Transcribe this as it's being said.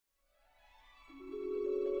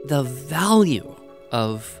the value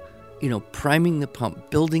of, priming the pump,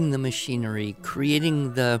 building the machinery,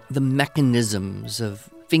 creating the mechanisms of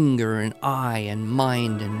finger and eye and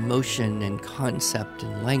mind and motion and concept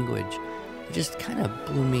and language, it just kind of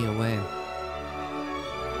blew me away.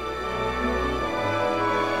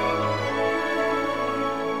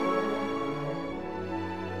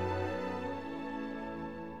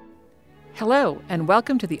 Hello, and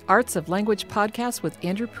welcome to the Arts of Language podcast with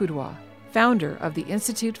Andrew Pudewa, founder of the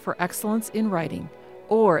Institute for Excellence in Writing,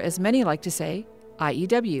 or as many like to say,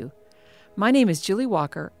 IEW. My name is Julie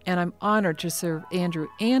Walker, and I'm honored to serve Andrew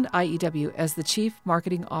and IEW as the Chief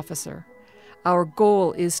Marketing Officer. Our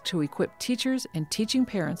goal is to equip teachers and teaching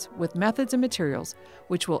parents with methods and materials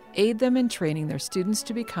which will aid them in training their students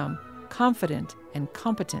to become confident and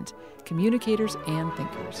competent communicators and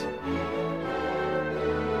thinkers.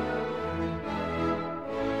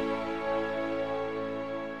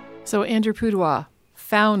 So Andrew Pudewa,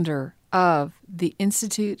 founder of the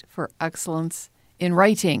Institute for Excellence in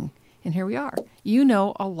Writing. And here we are. You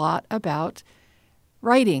know a lot about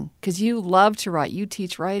writing because you love to write. You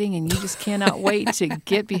teach writing and you just cannot wait to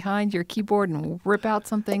get behind your keyboard and rip out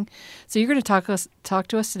something. So you're going to talk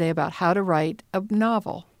to us today about how to write a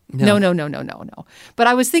novel. No. But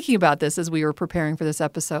I was thinking about this as we were preparing for this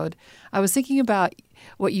episode. I was thinking about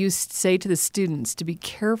what you say to the students to be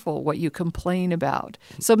careful what you complain about.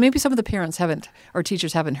 So maybe some of the parents haven't or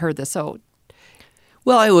teachers haven't heard this. So,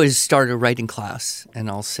 well, I always start a writing class and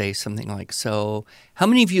I'll say something like, so how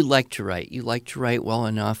many of you like to write? You like to write well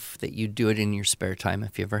enough that you do it in your spare time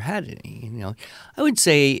if you ever had any. I would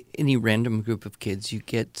say any random group of kids, you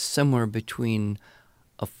get somewhere between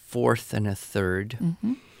a fourth and a third.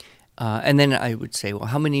 Mm-hmm. And then I would say, well,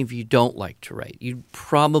 how many of you don't like to write? You'd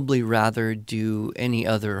probably rather do any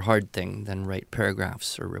other hard thing than write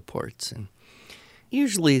paragraphs or reports. And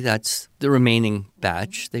usually that's the remaining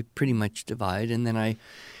batch. They pretty much divide. And then I,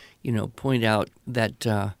 point out that,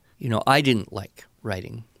 I didn't like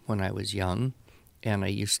writing when I was young. And I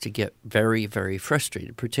used to get very, very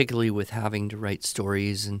frustrated, particularly with having to write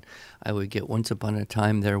stories. And I would get once upon a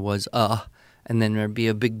time there was and then there'd be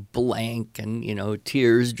a big blank and,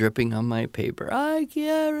 tears dripping on my paper. I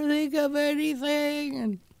can't think of anything.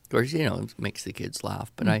 And, of course, it makes the kids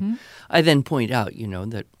laugh. But mm-hmm. I then point out,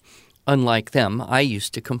 that unlike them, I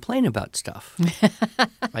used to complain about stuff.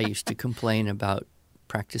 I used to complain about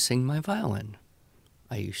practicing my violin.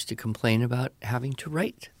 I used to complain about having to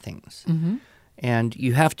write things. Mm-hmm. And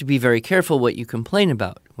you have to be very careful what you complain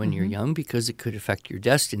about when mm-hmm. you're young because it could affect your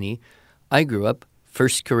destiny. I grew up,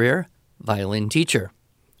 first career, violin teacher.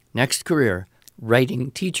 Next career,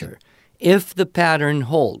 writing teacher. If the pattern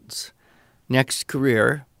holds, next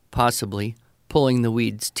career, possibly pulling the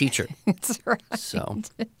weeds teacher. That's right. So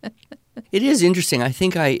it is interesting. I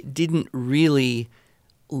think I didn't really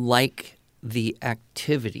like the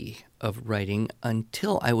activity of writing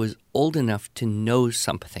until I was old enough to know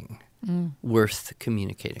something worth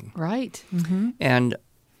communicating. Right. Mm-hmm. And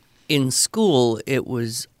in school, it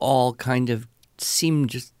was all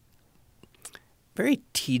seemed just very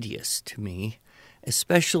tedious to me,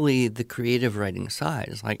 especially the creative writing side.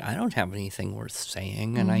 It's like, I don't have anything worth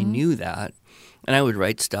saying, and mm-hmm. I knew that. And I would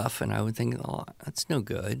write stuff, and I would think, oh, that's no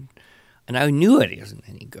good. And I knew it isn't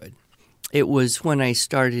any good. It was when I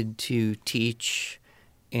started to teach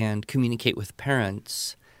and communicate with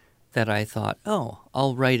parents that I thought,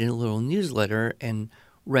 I'll write a little newsletter and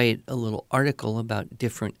write a little article about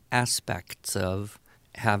different aspects of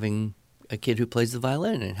having a kid who plays the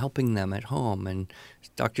violin and helping them at home, and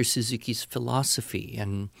Dr. Suzuki's philosophy,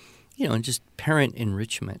 and just parent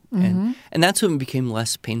enrichment, mm-hmm. and that's when it became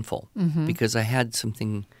less painful mm-hmm. because I had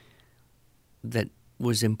something that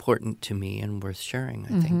was important to me and worth sharing.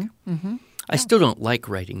 I think mm-hmm. I still don't like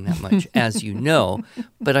writing that much, as you know,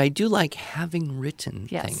 but I do like having written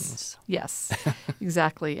things. Yes,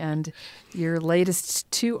 exactly. And your latest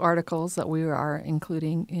two articles that we are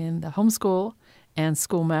including in the Homeschool and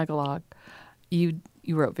School Magalog, you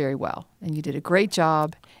wrote very well, and you did a great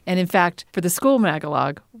job. And in fact, for the School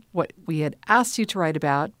Magalog, what we had asked you to write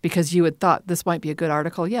about, because you had thought this might be a good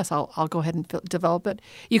article, yes, I'll go ahead and develop it.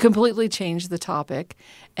 You completely changed the topic,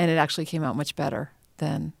 and it actually came out much better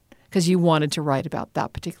than because you wanted to write about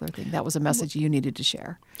that particular thing. That was a message you needed to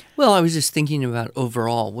share. Well, I was just thinking about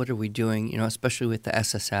overall, what are we doing, especially with the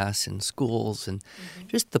SSS in schools, and mm-hmm.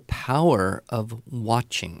 just the power of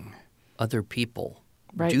watching other people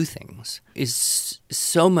do things is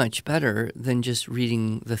so much better than just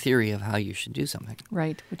reading the theory of how you should do something.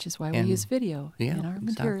 Right, which is why we use video in our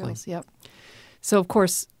materials. Exactly. Yep. So, of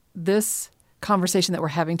course, this conversation that we're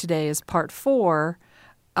having today is part 4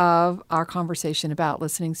 of our conversation about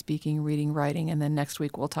listening, speaking, reading, writing, and then next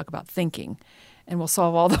week we'll talk about thinking. And we'll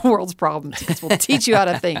solve all the world's problems because we'll teach you how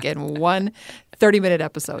to think in one 30-minute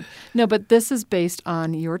episode. No, but this is based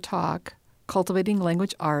on your talk, Cultivating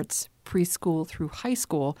Language Arts, Preschool through High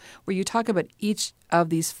School, where you talk about each of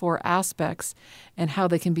these 4 aspects and how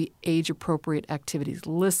they can be age-appropriate activities.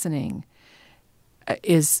 Listening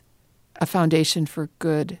is a foundation for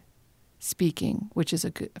good speaking, which is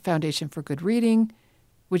a foundation for good reading,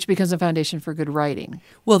 which becomes a foundation for good writing.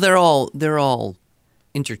 Well, they're all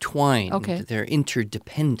intertwined. Okay. They're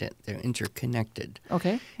interdependent. They're interconnected.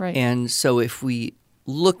 Okay, right. And so if we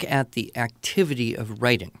look at the activity of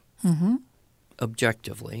writing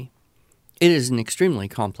objectively, it is an extremely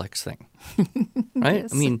complex thing, right?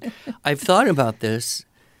 Yes. I mean, I've thought about this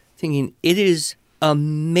thinking it is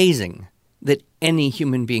amazing that any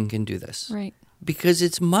human being can do this. Right. Because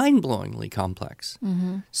it's mind-blowingly complex.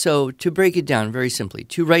 So to break it down very simply,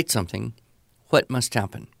 to write something, what must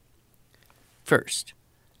happen? First,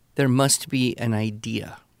 there must be an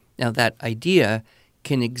idea. Now, that idea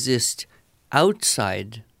can exist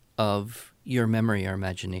outside of your memory or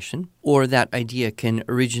imagination, or that idea can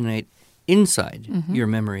originate inside your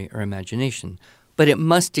memory or imagination. But it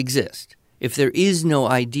must exist. If there is no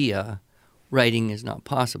idea, writing is not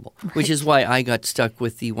possible, which is why I got stuck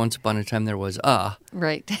with the once upon a time there was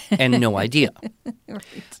right. and no idea.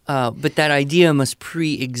 Right. But that idea must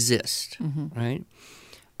pre-exist, right?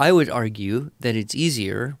 I would argue that it's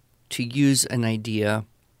easier to use an idea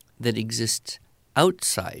that exists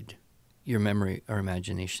outside your memory or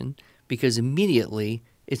imagination because immediately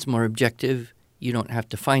it's more objective, you don't have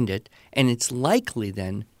to find it, and it's likely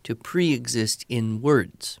then to pre-exist in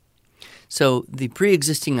words. So the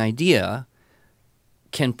pre-existing idea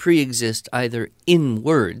can pre-exist either in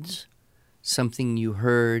words, something you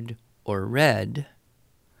heard or read,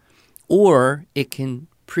 or it can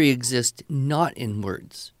pre-exist not in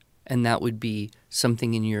words, and that would be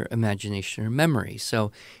something in your imagination or memory.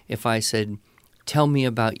 So if I said, tell me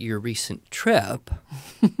about your recent trip,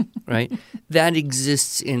 right, that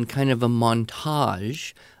exists in kind of a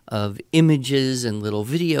montage of images and little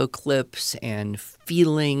video clips and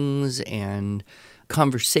feelings and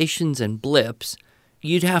conversations and blips.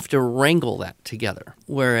 You'd have to wrangle that together.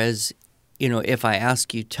 Whereas, if I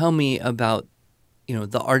ask you, tell me about,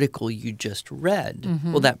 the article you just read,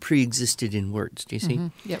 well, that pre-existed in words. Do you see?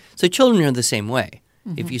 Yep. So children are the same way.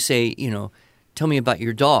 If you say, tell me about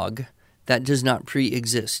your dog, that does not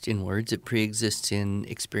pre-exist in words. It pre-exists in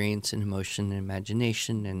experience and emotion and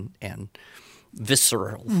imagination and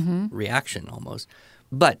visceral reaction almost.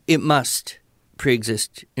 But it must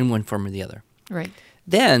pre-exist in one form or the other. Right.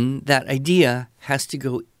 Then that idea has to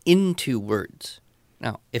go into words.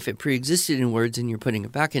 Now, if it pre-existed in words and you're putting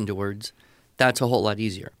it back into words, that's a whole lot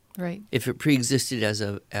easier. Right. If it pre-existed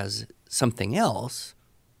as something else,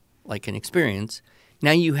 like an experience,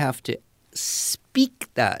 now you have to speak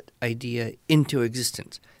that idea into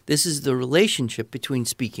existence. This is the relationship between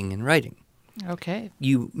speaking and writing. Okay.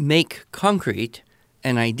 You make concrete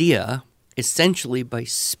an idea essentially by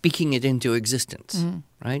speaking it into existence,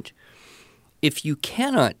 right? If you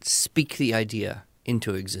cannot speak the idea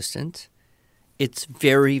into existence, it's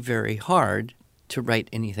very, very hard to write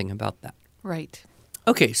anything about that. Right.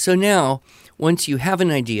 Okay, so now once you have an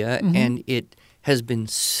idea and it has been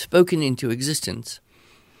spoken into existence,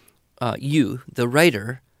 you, the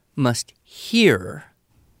writer, must hear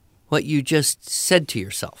what you just said to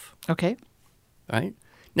yourself, Okay. right?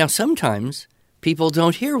 Now, sometimes people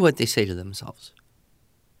don't hear what they say to themselves.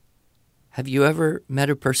 Have you ever met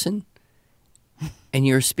a person and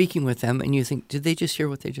you're speaking with them and you think, did they just hear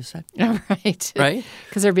what they just said? Right. Right?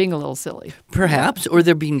 Because they're being a little silly. Perhaps, or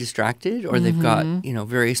they're being distracted, or they've got,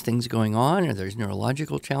 various things going on, or there's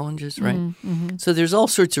neurological challenges, right? So there's all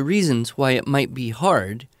sorts of reasons why it might be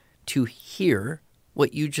hard to hear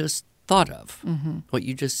what you just thought of, what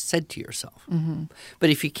you just said to yourself. But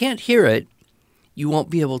if you can't hear it, you won't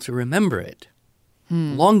be able to remember it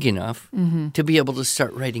long enough to be able to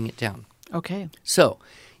start writing it down. Okay. So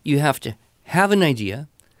you have to have an idea,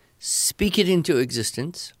 speak it into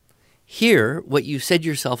existence, hear what you said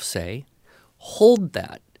yourself say, hold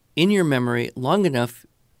that in your memory long enough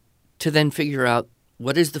to then figure out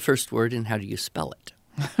what is the first word and how do you spell it.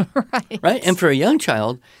 Right? And for a young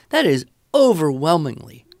child, that is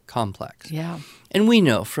overwhelmingly complex. Yeah. And we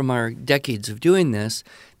know from our decades of doing this,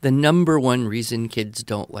 the number one reason kids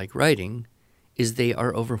don't like writing is they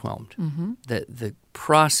are overwhelmed. The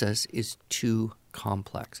process is too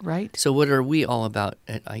complex. Right. So what are we all about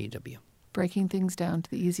at IEW? Breaking things down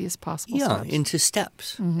to the easiest possible Yeah, steps. into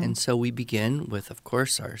steps. And so we begin with, of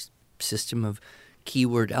course, our system of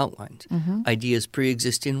keyword outlines. Ideas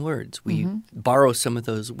pre-exist in words. We borrow some of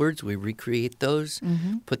those words, we recreate those,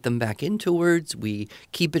 put them back into words, we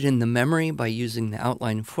keep it in the memory by using the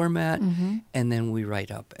outline format, and then we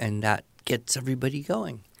write up. And that gets everybody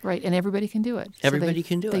going. Right, and everybody can do it. Everybody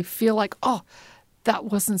can do it. They feel like, oh, that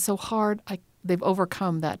wasn't so hard. They've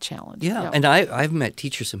overcome that challenge. Yeah, and I've met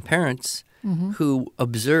teachers and parents who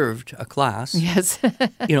observed a class. Yes.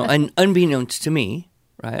 And unbeknownst to me,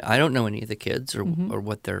 right? I don't know any of the kids or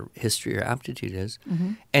what their history or aptitude is.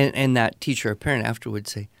 And that teacher or parent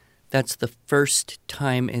afterwards say, that's the first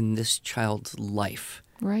time in this child's life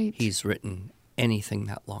he's written anything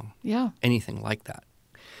that long. Yeah. Anything like that.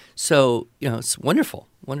 So, it's wonderful,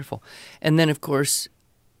 wonderful. And then, of course,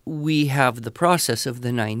 we have the process of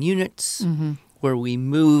the 9 units where we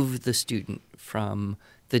move the student from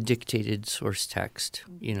the dictated source text,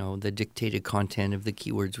 the dictated content of the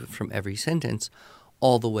keywords from every sentence,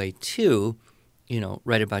 all the way to,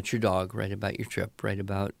 write about your dog, write about your trip, write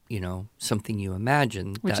about, something you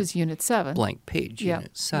imagine. Which is Unit 7. Blank page,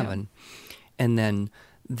 Unit 7. And then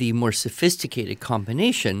the more sophisticated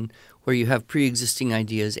combination where you have pre-existing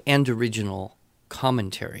ideas and original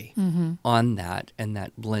commentary on that, and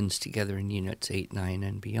that blends together in Units 8, 9,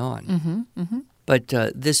 and beyond. But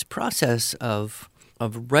this process of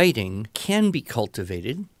writing can be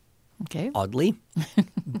cultivated, oddly,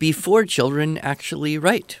 before children actually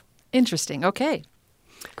write. Interesting. Okay.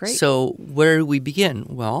 Great. So where do we begin?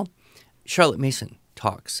 Well, Charlotte Mason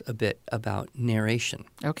talks a bit about narration.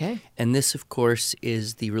 Okay. And this, of course,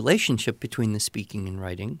 is the relationship between the speaking and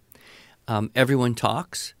writing. Everyone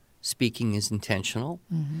talks. Speaking is intentional.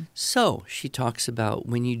 So she talks about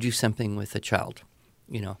when you do something with a child,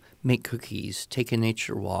 make cookies, take a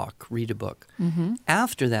nature walk, read a book.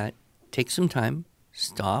 After that, take some time,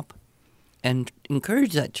 stop, and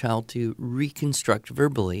encourage that child to reconstruct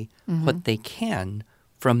verbally what they can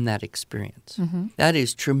from that experience. That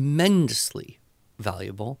is tremendously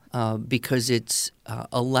valuable because it's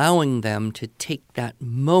allowing them to take that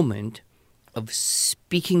moment of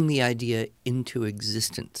speaking the idea into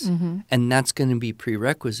existence. And that's going to be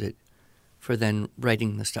prerequisite for then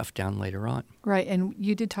writing the stuff down later on. Right, and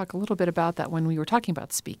you did talk a little bit about that when we were talking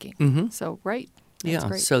about speaking. So, right. That's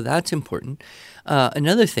great. So that's important.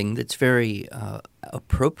 Another thing that's very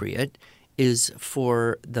appropriate is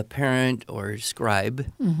for the parent or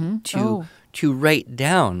scribe to write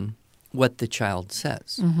down what the child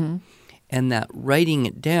says. And that writing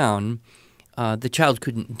it down, the child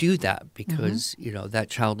couldn't do that because, that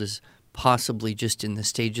child is possibly just in the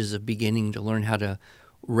stages of beginning to learn how to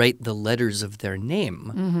write the letters of their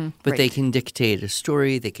name. But they can dictate a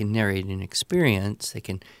story, they can narrate an experience, they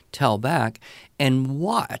can tell back and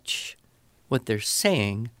watch what they're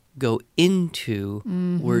saying go into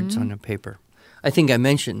words on a paper. I think I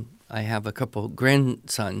mentioned I have a couple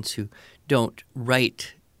grandsons who don't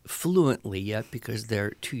write fluently yet because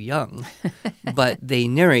they're too young, but they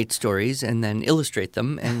narrate stories and then illustrate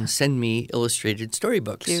them and send me illustrated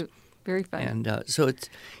storybooks. Cute. Very fun. And so it's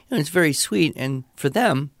it's very sweet, and for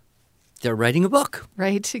them, they're writing a book.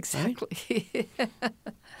 Right, exactly. Right?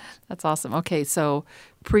 That's awesome. Okay, so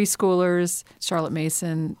preschoolers, Charlotte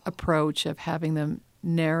Mason approach of having them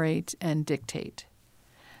narrate and dictate.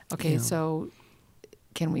 Okay, so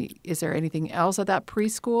is there anything else at that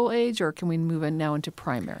preschool age, or can we move in now into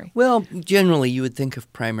primary? Well, generally you would think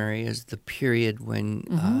of primary as the period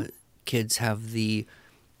when kids have the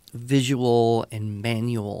visual and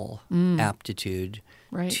manual aptitude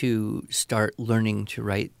to start learning to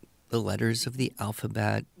write the letters of the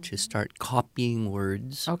alphabet, to start copying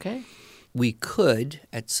words. Okay. We could,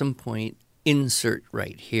 at some point, insert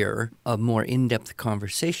right here a more in-depth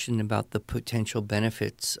conversation about the potential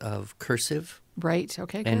benefits of cursive. Right.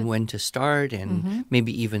 Okay, good. And when to start, and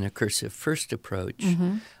maybe even a cursive first approach.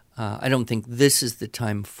 I don't think this is the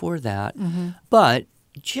time for that, but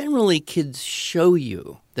generally kids show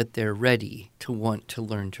you that they're ready to want to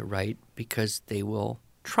learn to write because they will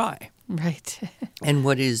try. Right. And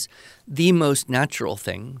what is the most natural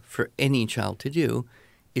thing for any child to do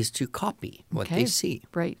is to copy what they see.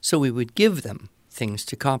 Right. So we would give them things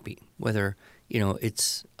to copy, whether,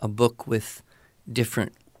 it's a book with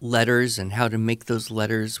different letters and how to make those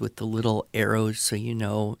letters with the little arrows so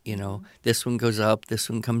this one goes up, this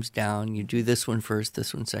one comes down, you do this one first,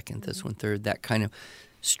 this one second, this one third, that kind of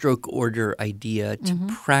stroke order idea to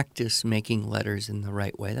practice making letters in the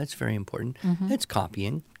right way. That's very important. That's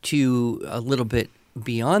copying. To a little bit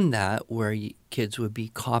beyond that, where kids would be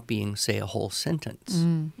copying, say, a whole sentence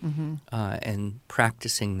and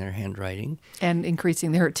practicing their handwriting. And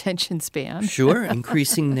increasing their attention span. Sure,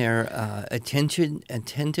 increasing their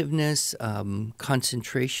attentiveness,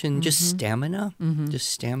 concentration, just stamina,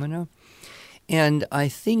 And I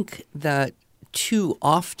think that too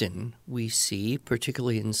often we see,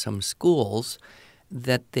 particularly in some schools,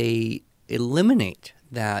 that they eliminate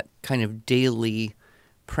that kind of daily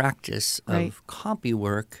practice of copy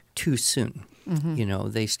work too soon.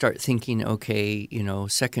 They start thinking, okay,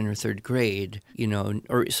 second or third grade,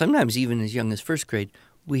 or sometimes even as young as first grade,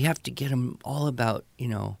 we have to get them all about,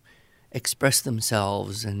 express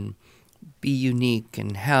themselves and be unique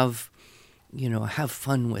and have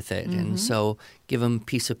fun with it. And so give them a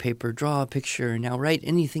piece of paper, draw a picture, now write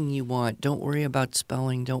anything you want. Don't worry about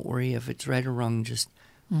spelling. Don't worry if it's right or wrong, just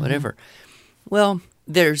whatever. Well,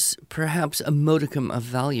 there's perhaps a modicum of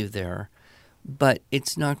value there, but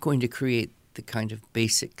it's not going to create the kind of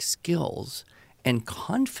basic skills and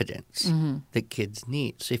confidence that kids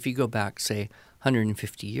need. So if you go back, say,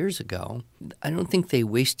 150 years ago, I don't think they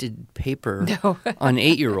wasted paper on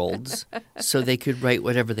 8-year-olds so they could write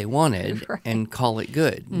whatever they wanted and call it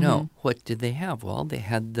good. No. What did they have? Well, they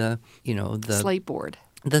had the slate board.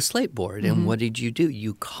 The slate board. And what did you do?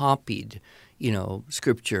 You copied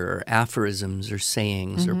scripture or aphorisms or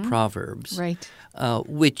sayings or proverbs,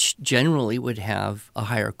 which generally would have a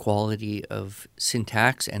higher quality of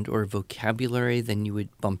syntax and or vocabulary than you would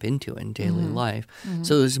bump into in daily life.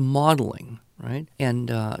 So it was modeling, right?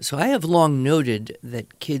 And so I have long noted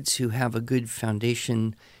that kids who have a good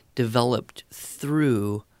foundation developed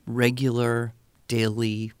through regular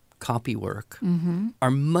daily copy work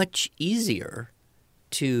are much easier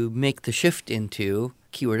to make the shift into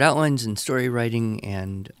keyword outlines and story writing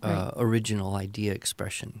and original idea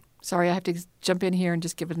expression. Sorry, I have to jump in here and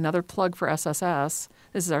just give it another plug for SSS.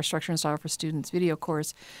 This is our Structure and Style for Students video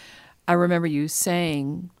course. I remember you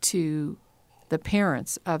saying to the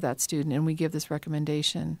parents of that student, and we give this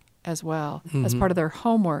recommendation as well, as part of their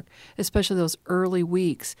homework, especially those early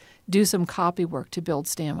weeks, do some copy work to build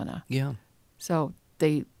stamina. Yeah. So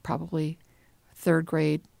they probably, third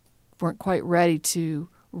grade, weren't quite ready to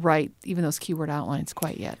write even those keyword outlines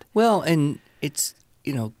quite yet. Well, and it's,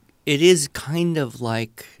 it is kind of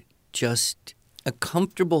like just a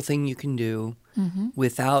comfortable thing you can do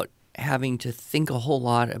without having to think a whole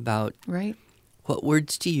lot about what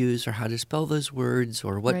words to use or how to spell those words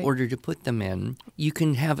or what order to put them in. You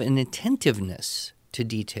can have an attentiveness to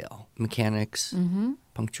detail, mechanics,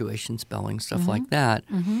 punctuation, spelling, stuff like that,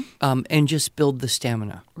 and just build the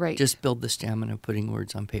stamina. Just build the stamina putting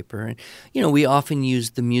words on paper. And, we often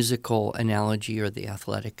use the musical analogy or the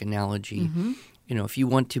athletic analogy. If you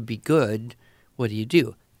want to be good, what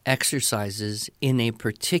do? Exercises in a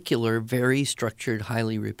particular, very structured,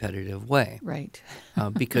 highly repetitive way.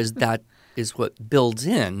 Because that is what builds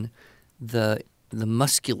in the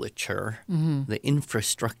musculature, the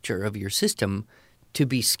infrastructure of your system to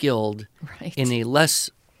be skilled in a less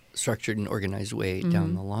structured and organized way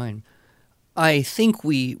down the line. I think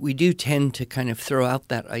we do tend to kind of throw out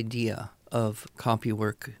that idea of copy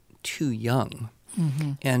work too young.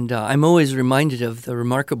 And I'm always reminded of the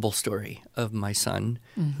remarkable story of my son,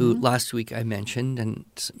 who last week I mentioned, and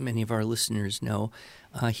many of our listeners know,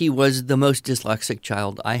 he was the most dyslexic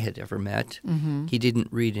child I had ever met. He didn't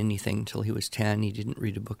read anything till he was 10. He didn't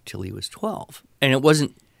read a book till he was 12. And it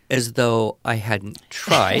wasn't as though I hadn't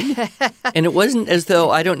tried, and it wasn't as though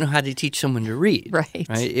I don't know how to teach someone to read.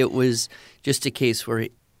 It was just a case where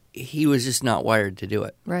he was just not wired to do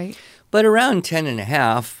it. But around 10 and a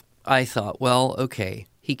half, I thought, well, okay,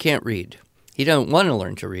 he can't read. He don't want to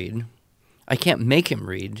learn to read. I can't make him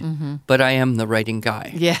read, but I am the writing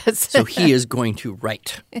guy. So he is going to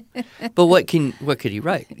write. But what could he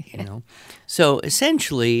write? So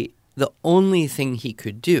essentially, the only thing he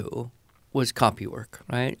could do was copy work,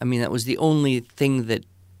 right? I mean, that was the only thing that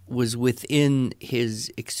was within his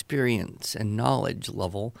experience and knowledge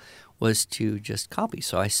level was to just copy.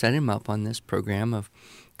 So I set him up on this program of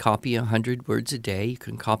copy 100 words a day. You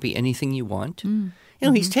can copy anything you want.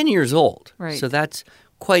 He's 10 years old. So that's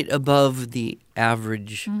quite above the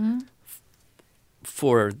average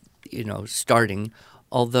for, starting.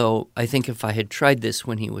 Although I think if I had tried this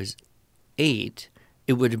when he was 8,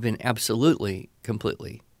 it would have been absolutely,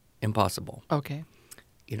 completely impossible.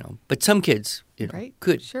 But some kids,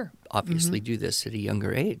 could obviously do this at a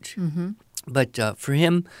younger age. But for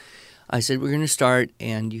him, I said, we're going to start,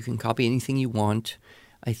 and you can copy anything you want.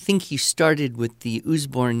 I think he started with the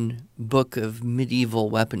Usborne Book of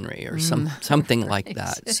Medieval Weaponry or something like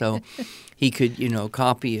that. So he could,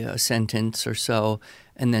 copy a sentence or so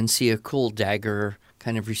and then see a cool dagger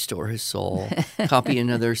kind of restore his soul, copy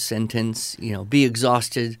another sentence, be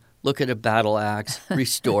exhausted, look at a battle axe,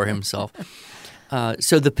 restore himself.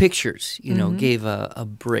 So the pictures, gave a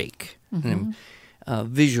break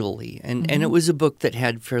visually. And it was a book that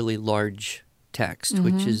had fairly large text,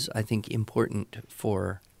 which is, I think, important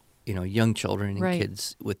for, young children and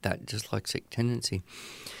kids with that dyslexic tendency.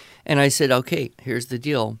 And I said, okay, here's the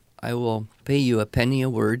deal. I will pay you a penny a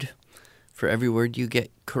word for every word you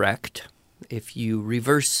get correct. If you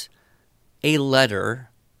reverse a letter,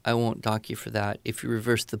 I won't dock you for that. If you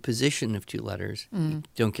reverse the position of 2 letters, you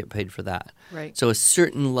don't get paid for that. Right. So a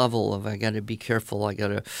certain level of I got to be careful, I got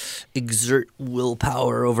to exert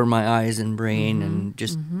willpower over my eyes and brain and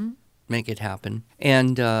just make it happen.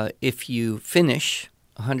 And if you finish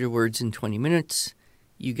 100 words in 20 minutes,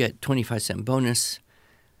 you get 25-cent bonus.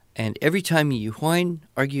 And every time you whine,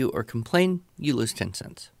 argue, or complain, you lose 10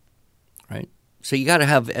 cents, right? So you got to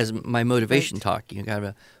have, as my motivation talk, you got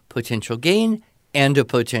a potential gain and a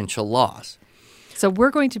potential loss. So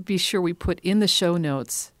we're going to be sure we put in the show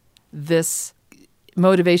notes this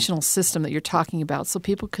motivational system that you're talking about so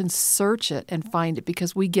people can search it and find it,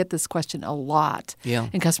 because we get this question a lot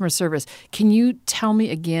in customer service. Can you tell me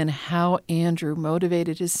again how Andrew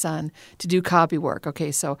motivated his son to do copy work?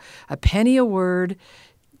 Okay, so a penny a word,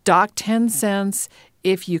 dock 10 cents.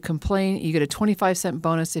 If you complain, you get a 25-cent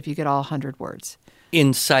bonus if you get all 100 words.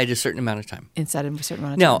 Inside a certain amount of time. Inside a certain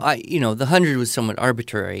amount of time. Now, the 100 was somewhat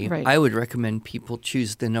arbitrary. Right. I would recommend people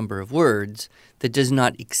choose the number of words that does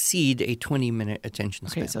not exceed a 20-minute attention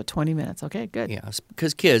span. Okay, so 20 minutes. Okay, good. Yeah,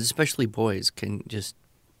 because kids, especially boys, can just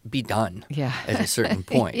be done at a certain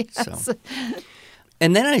point. Yes. So.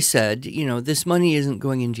 And then I said, this money isn't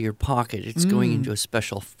going into your pocket. It's going into a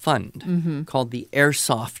special fund called the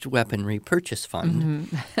Airsoft Weaponry Purchase Fund.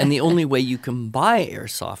 And the only way you can buy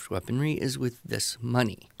airsoft weaponry is with this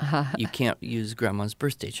money. You can't use grandma's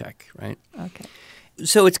birthday check, right? Okay.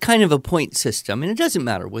 So it's kind of a point system. And it doesn't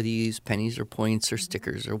matter whether you use pennies or points or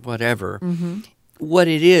stickers or whatever. What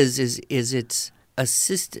it is it's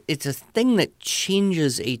it's a thing that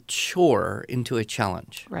changes a chore into a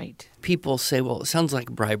challenge. Right. People say, well, it sounds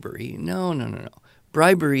like bribery. No.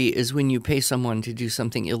 Bribery is when you pay someone to do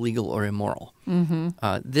something illegal or immoral.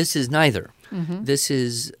 This is neither. This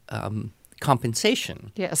is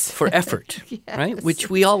compensation for effort, right? Which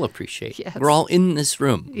we all appreciate. Yes. We're all in this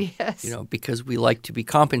room, because we like to be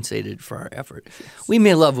compensated for our effort. We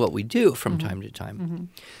may love what we do from time to time.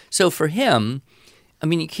 So for him,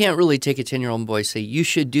 you can't really take a 10-year-old boy and say, you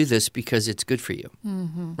should do this because it's good for you,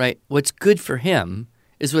 right? What's good for him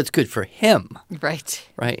is what's good for him, right,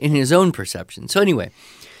 in his own perception. So anyway,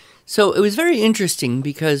 it was very interesting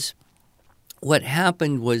because what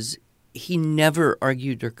happened was he never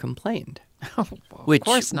argued or complained, which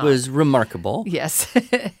was remarkable. Yes.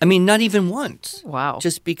 Not even once. Wow.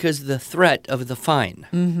 Just because the threat of the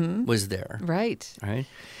fine was there. Right. Right.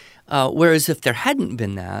 Whereas if there hadn't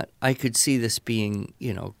been that, I could see this being,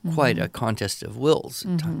 quite a contest of wills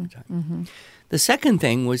at time to time. The second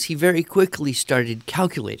thing was he very quickly started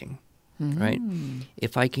calculating, right?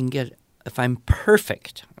 If I'm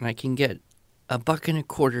perfect and I can get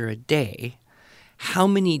 $1.25 a day, how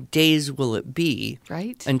many days will it be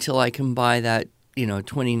until I can buy that,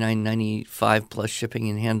 $29.95 plus shipping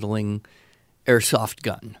and handling airsoft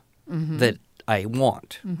gun that I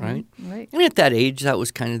want, right? And at that age, that was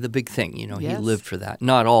kind of the big thing. He lived for that.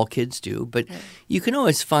 Not all kids do, but you can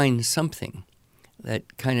always find something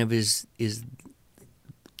that kind of is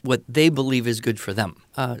what they believe is good for them.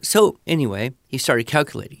 So anyway, he started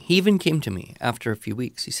calculating. He even came to me after a few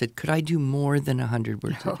weeks. He said, could I do more than 100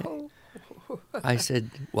 words a day? I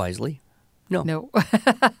said, wisely, no.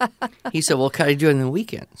 He said, well, could I do it on the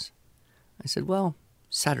weekends? I said, well,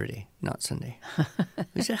 Saturday, not Sunday.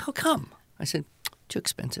 He said, how come? I said, too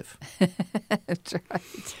expensive. That's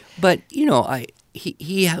right. But,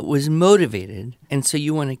 he was motivated, and so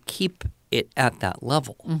you want to keep it at that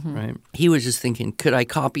level, right? He was just thinking, could I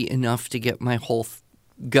copy enough to get my whole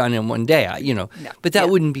gun in one day? No. But that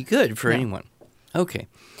wouldn't be good for anyone. Okay.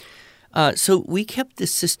 So we kept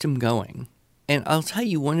this system going. And I'll tell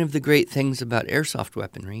you, one of the great things about airsoft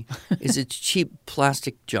weaponry is it's cheap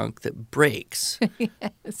plastic junk that breaks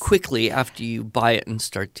quickly after you buy it and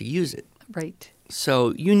start to use it. Right.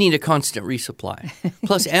 So you need a constant resupply,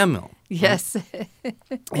 plus ammo. Yes. Right?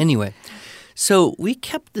 Anyway, so we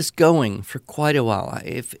kept this going for quite a while.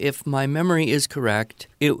 If my memory is correct,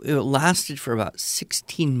 it lasted for about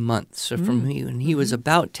 16 months. So from when he was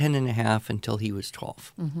about 10 and a half until he was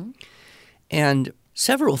 12. And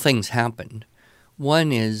several things happened.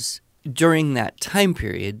 One is during that time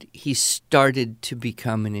period, he started to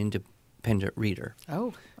become an independent reader.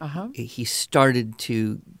 Oh, uh-huh. He started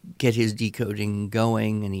to get his decoding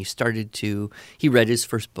going, and he read his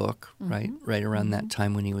first book, right around that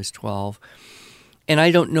time when he was 12. And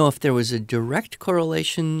I don't know if there was a direct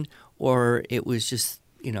correlation or it was just,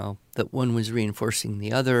 that one was reinforcing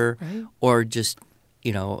the other, or just,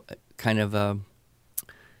 kind of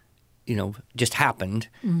just happened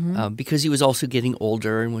because he was also getting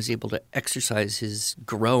older and was able to exercise his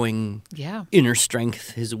growing inner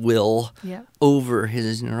strength, his will over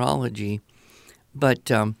his neurology.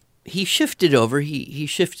 But he shifted over. He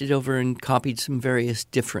shifted over and copied some various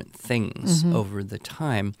different things over the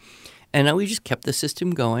time. And we just kept the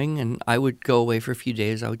system going, and I would go away for a few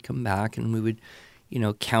days. I would come back, and we would,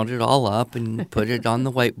 count it all up and put it on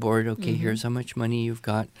the whiteboard. Okay, here's how much money you've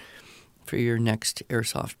got for your next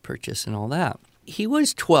airsoft purchase and all that. He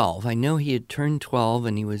was 12. I know he had turned 12,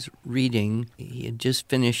 and he was reading. He had just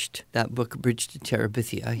finished that book, Bridge to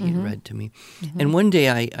Terabithia, he had read to me. And one day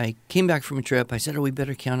I came back from a trip. I said, we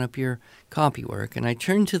better count up your copywork. And I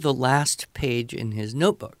turned to the last page in his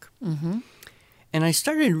notebook. And I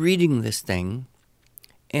started reading this thing,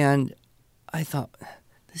 and I thought,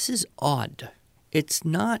 this is odd. It's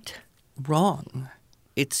not wrong.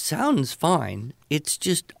 It sounds fine. It's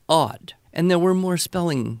just odd. And there were more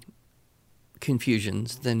spelling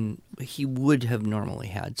confusions than he would have normally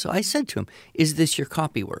had. So I said to him, is this your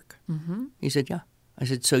copywork? He said, yeah. I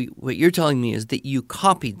said, so what you're telling me is that you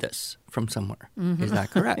copied this from somewhere. Is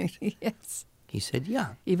that correct? Yes. He said,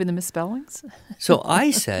 yeah. Even the misspellings? So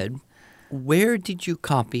I said, where did you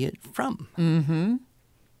copy it from?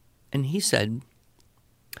 And he said,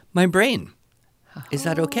 my brain. Is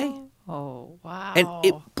that okay? Oh, wow. And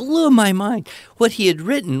it blew my mind. What he had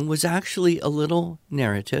written was actually a little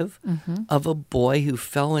narrative of a boy who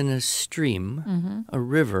fell in a stream, a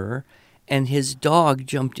river, and his dog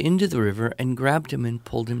jumped into the river and grabbed him and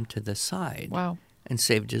pulled him to the side. Wow. And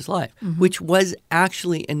saved his life, which was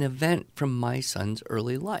actually an event from my son's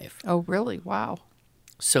early life. Oh, really? Wow.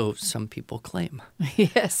 So some people claim.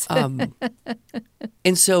 Yes.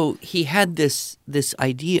 And so he had this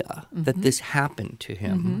idea that this happened to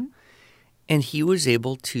him, and he was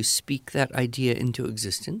able to speak that idea into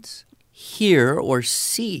existence, hear or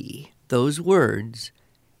see those words,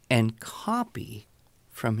 and copy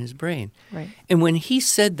from his brain. Right. And when he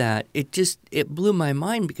said that, it blew my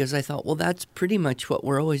mind because I thought, well, that's pretty much what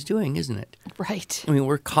we're always doing, isn't it? Right. I mean,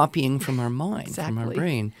 we're copying from our mind, Exactly. from our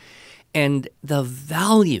brain. And the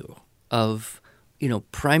value of,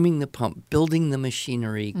 priming the pump, building the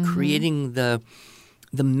machinery, creating the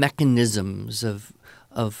mechanisms of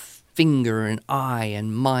finger and eye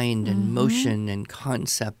and mind and motion and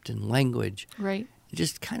concept and language. Right. It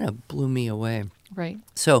just kind of blew me away. Right.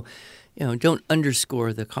 So, don't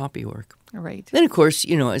underscore the copywork. Right. Then, of course,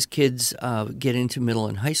 as kids get into middle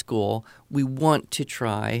and high school, we want to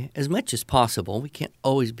try as much as possible. We can't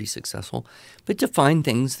always be successful, but to find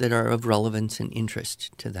things that are of relevance and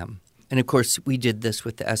interest to them. And, of course, we did this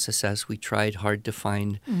with the SSS. We tried hard to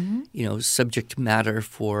find, subject matter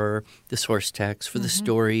for the source text, for the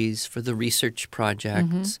stories, for the research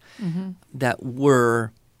projects that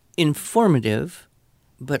were informative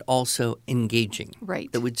but also engaging.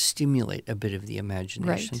 Right. That would stimulate a bit of the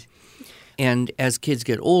imagination. Right. And as kids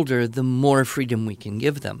get older, the more freedom we can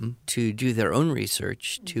give them to do their own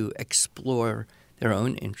research, to explore their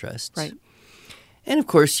own interests. Right. And of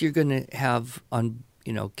course, you're going to have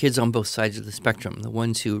kids on both sides of the spectrum. The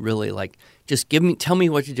ones who really just tell me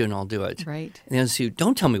what to do and I'll do it. Right. And the others who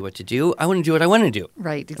don't tell me what to do. I want to do what I want to do.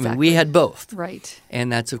 Right. Exactly. I mean, we had both. Right.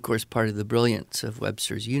 And that's, of course, part of the brilliance of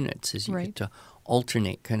Webster's units is you get to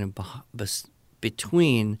alternate kind of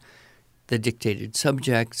between the dictated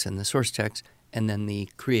subjects and the source text, and then the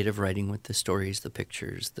creative writing with the stories, the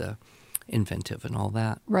pictures, the inventive, and all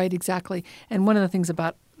that. Right, exactly. And one of the things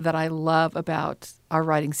that I love about our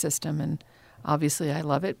writing system, and obviously I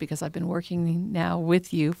love it because I've been working now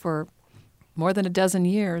with you for more than a dozen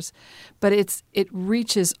years, but it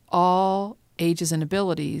reaches all ages and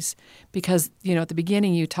abilities because, at the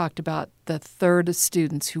beginning you talked about the third of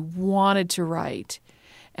students who wanted to write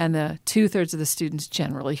and the 2/3 of the students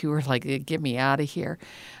generally who were like, get me out of here.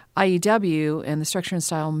 IEW and the structure and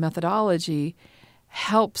style methodology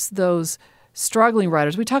helps those struggling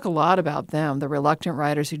writers. We talk a lot about them, the reluctant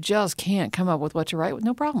writers who just can't come up with what to write.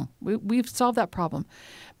 No problem. We've solved that problem.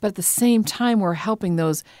 But at the same time, we're helping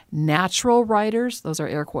those natural writers, those are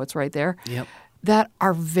air quotes right there, that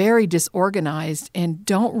are very disorganized and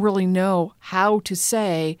don't really know how to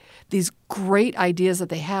say these great ideas that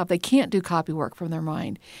they have. They can't do copy work from their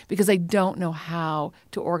mind because they don't know how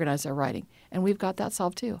to organize their writing. And we've got that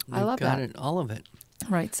solved too. I love that. We've got it, all of it.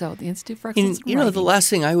 Right. So the Institute for Excellence And, in Writing. the last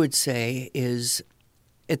thing I would say is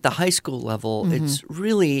at the high school level, it's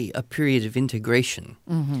really a period of integration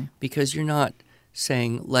because you're not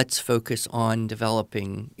saying, let's focus on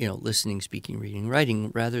developing, listening, speaking, reading,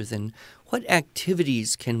 writing, rather than what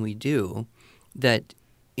activities can we do that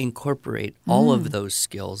incorporate all of those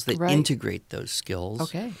skills, that integrate those skills.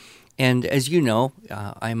 Okay. And as you know,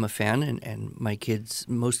 I'm a fan, and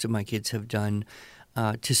most of my kids have done,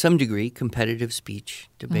 to some degree, competitive speech,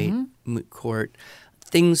 debate, moot court,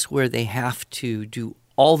 things where they have to do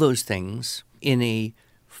all those things in a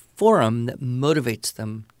forum that motivates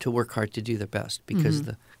them to work hard to do their best because of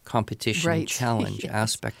the competition challenge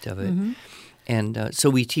aspect of it. And so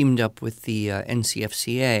we teamed up with the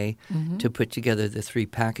NCFCA to put together the 3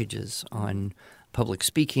 packages on public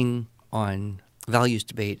speaking, on values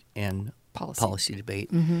debate, and policy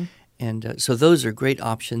debate. And so those are great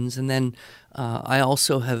options. And then I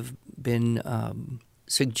also have been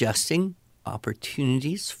suggesting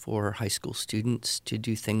opportunities for high school students to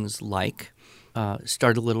do things like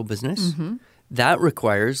start a little business. That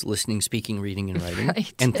requires listening, speaking, reading, and writing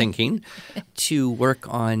and thinking to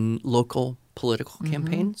work on local political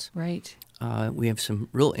campaigns. Right. We have some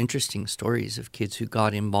real interesting stories of kids who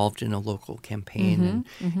got involved in a local campaign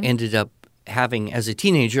and ended up having, as a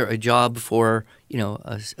teenager, a job for,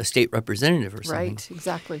 a state representative or something. Right,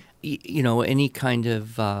 exactly. Any kind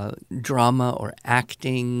of drama or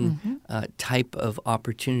acting type of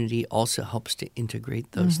opportunity also helps to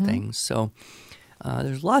integrate those things. So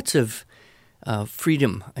there's lots of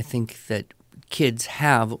freedom, I think, that kids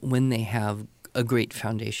have when they have a great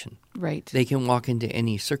foundation. Right. They can walk into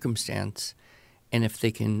any circumstance, and if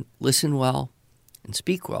they can listen well and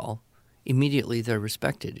speak well, immediately they're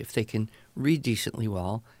respected. If they can read decently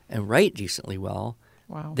well and write decently well,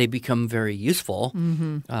 they become very useful,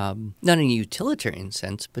 not in a utilitarian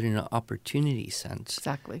sense, but in an opportunity sense.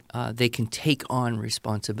 Exactly. They can take on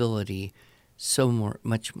responsibility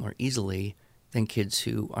much more easily than kids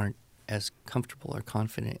who aren't as comfortable or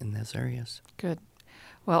confident in those areas. Good.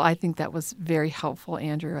 Well, I think that was very helpful,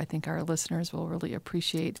 Andrew. I think our listeners will really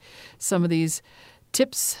appreciate some of these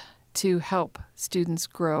tips to help students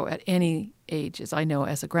grow at any age. As I know,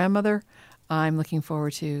 as a grandmother, I'm looking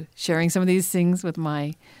forward to sharing some of these things with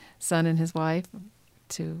my son and his wife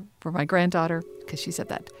for my granddaughter, because she's at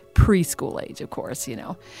that preschool age, of course,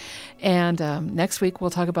 And next week,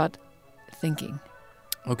 we'll talk about thinking.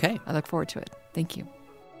 Okay. I look forward to it. Thank you.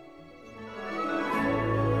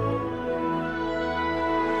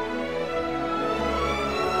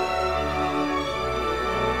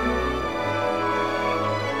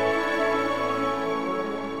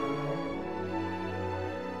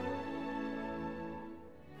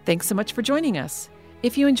 Thanks so much for joining us.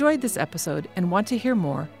 If you enjoyed this episode and want to hear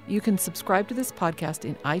more, you can subscribe to this podcast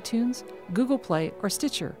in iTunes, Google Play, or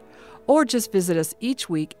Stitcher, or just visit us each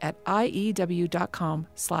week at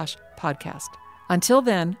iew.com/podcast. Until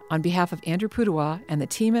then, on behalf of Andrew Pudewa and the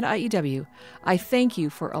team at IEW, I thank you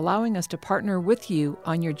for allowing us to partner with you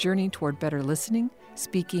on your journey toward better listening,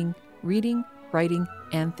 speaking, reading, writing,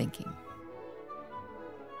 and thinking.